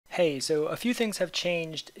Hey, so a few things have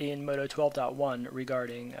changed in Modo 12.1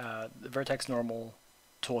 regarding the Vertex Normal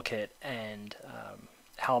toolkit and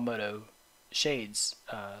how Modo shades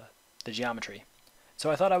the geometry.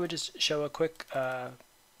 So I thought I would just show a quick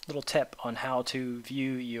little tip on how to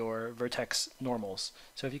view your vertex normals.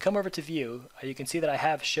 So if you come over to view, you can see that I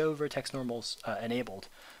have show vertex normals enabled,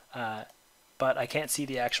 uh, but I can't see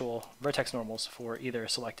the actual vertex normals for either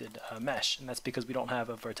selected mesh, and that's because we don't have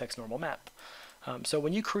a vertex normal map. So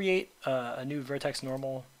when you create a new vertex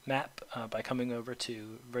normal map by coming over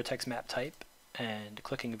to vertex map type and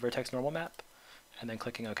clicking vertex normal map and then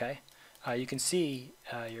clicking OK, you can see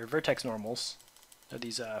your vertex normals,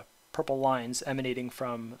 these purple lines emanating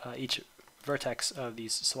from each vertex of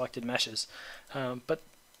these selected meshes. But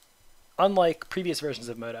unlike previous versions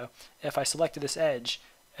of Modo, if I selected this edge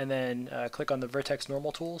and then click on the vertex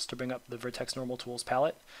normal tools to bring up the vertex normal tools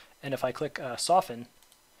palette, and if I click soften,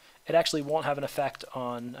 it actually won't have an effect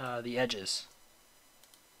on the edges.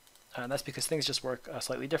 And that's because things just work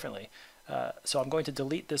slightly differently. So I'm going to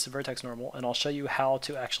delete this vertex normal, and I'll show you how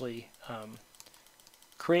to actually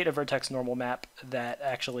create a vertex normal map that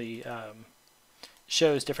actually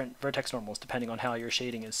shows different vertex normals depending on how your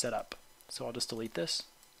shading is set up. So I'll just delete this,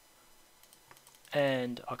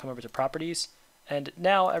 and I'll come over to properties, and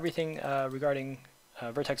now everything regarding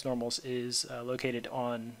vertex normals is located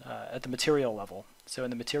on at the material level. So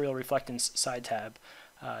in the material reflectance side tab,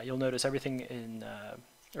 you'll notice everything in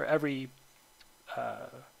or every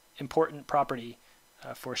important property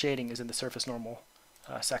for shading is in the surface normal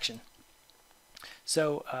section.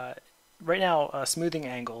 So right now, smoothing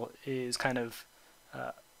angle is kind of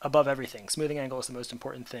above everything. Smoothing angle is the most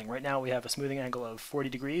important thing. Right now we have a smoothing angle of 40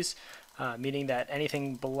 degrees, meaning that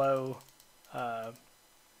anything below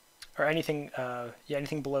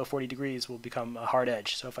anything below 40 degrees will become a hard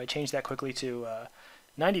edge. So if I change that quickly to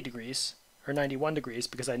 90 degrees or 91 degrees,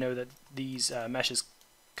 because I know that these meshes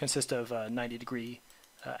consist of 90-degree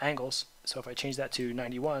angles, so if I change that to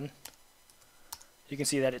 91, you can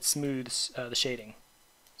see that it smooths the shading.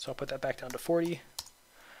 So I'll put that back down to 40.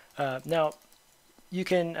 Now you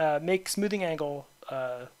can make smoothing angle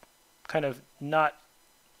kind of not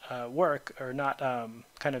work, or not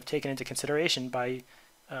kind of taken into consideration by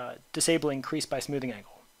disabling crease by smoothing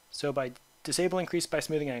angle. So by disabling crease by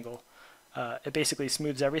smoothing angle, it basically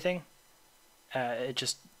smooths everything. It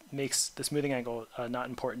just makes the smoothing angle not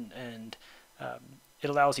important, and it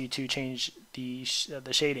allows you to change the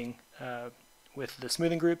shading with the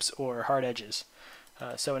smoothing groups or hard edges.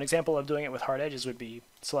 So an example of doing it with hard edges would be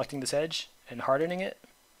selecting this edge and hardening it,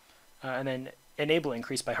 and then enabling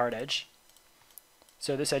crease by hard edge.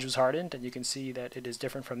 So this edge was hardened, and you can see that it is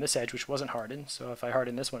different from this edge, which wasn't hardened. So if I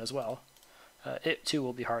harden this one as well, it too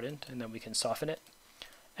will be hardened, and then we can soften it.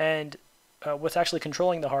 And what's actually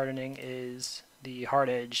controlling the hardening is the hard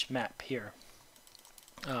edge map here.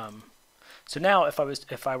 So now if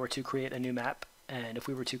I were to create a new map, and if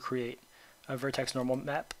we were to create a vertex normal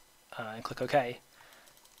map and click OK,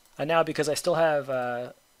 and now because I still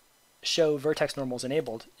have show vertex normals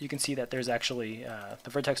enabled, you can see that there's actually the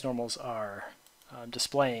vertex normals are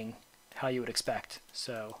displaying how you would expect.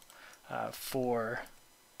 So for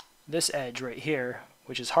this edge right here,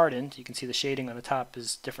 which is hardened, you can see the shading on the top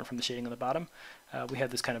is different from the shading on the bottom. We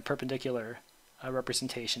have this kind of perpendicular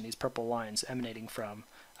representation, these purple lines emanating from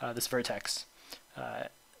this vertex. And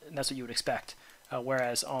that's what you would expect.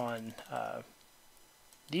 Whereas on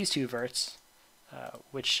these two verts,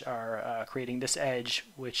 which are creating this edge,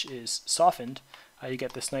 which is softened, you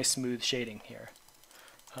get this nice smooth shading here.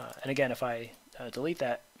 And again, if I delete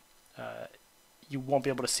that, you won't be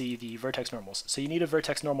able to see the vertex normals. So you need a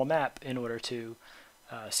vertex normal map in order to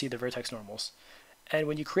see the vertex normals. And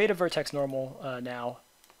when you create a vertex normal now,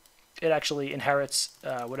 it actually inherits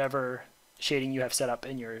whatever shading you have set up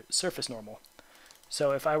in your surface normal.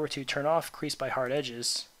 So if I were to turn off crease by hard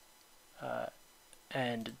edges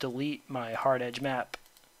and delete my hard edge map,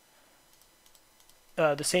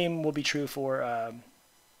 the same will be true for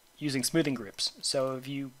using smoothing groups. So if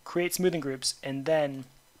you create smoothing groups and then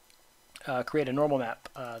create a normal map,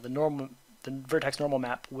 the vertex normal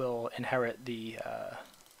map will inherit the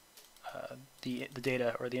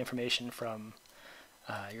data or the information from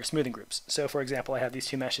your smoothing groups. So for example, I have these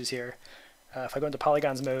two meshes here. If I go into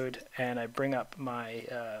polygons mode and I bring up my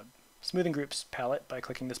smoothing groups palette by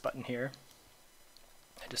clicking this button here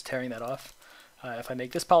and just tearing that off, if I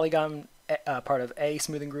make this polygon part of A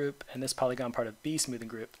smoothing group and this polygon part of B smoothing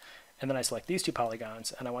group, and then I select these two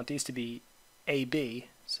polygons and I want these to be AB,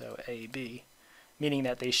 so AB, meaning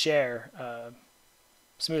that they share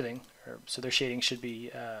smoothing, so their shading should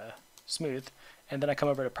be smooth. And then I come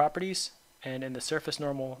over to properties, and in the surface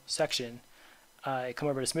normal section, I come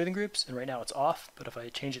over to smoothing groups, and right now it's off, but if I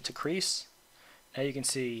change it to crease, now you can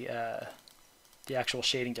see the actual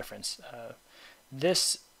shading difference.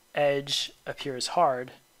 This edge appears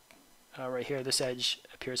hard. Right here, this edge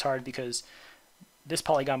appears hard because this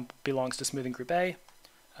polygon belongs to smoothing group A,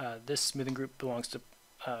 this smoothing group belongs to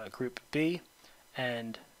group B,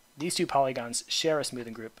 and these two polygons share a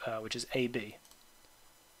smoothing group, which is AB.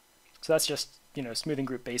 So that's just, smoothing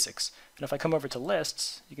group basics. And if I come over to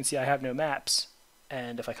lists, you can see I have no maps,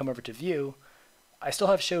 and if I come over to view, I still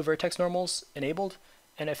have show vertex normals enabled,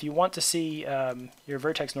 and if you want to see your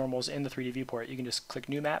vertex normals in the 3D viewport, you can just click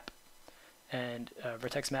new map, and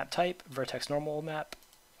vertex map type, vertex normal map,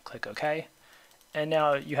 click OK. And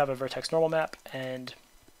now you have a vertex normal map, and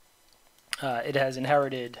it has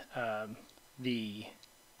inherited the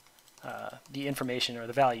information or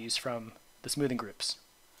the values from the smoothing groups.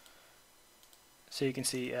 So you can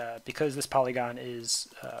see because this polygon is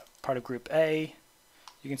part of group A,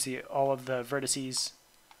 you can see all of the vertices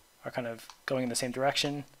are kind of going in the same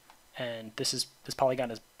direction, and this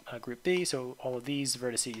polygon is group B, so all of these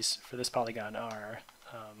vertices for this polygon are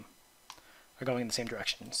going in the same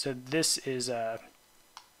direction. So this is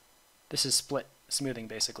split smoothing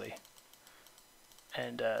basically,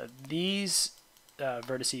 and these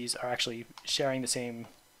vertices are actually sharing the same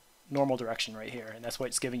normal direction right here, and that's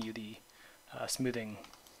what's giving you the smoothing,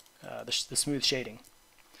 the smooth shading.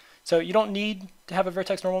 So you don't need to have a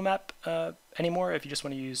vertex normal map anymore if you just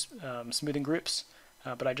want to use smoothing groups,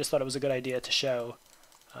 but I just thought it was a good idea to show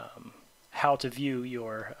how to view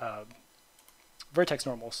your vertex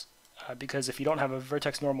normals, because if you don't have a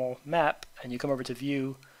vertex normal map and you come over to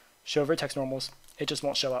view, show vertex normals, it just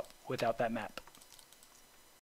won't show up without that map.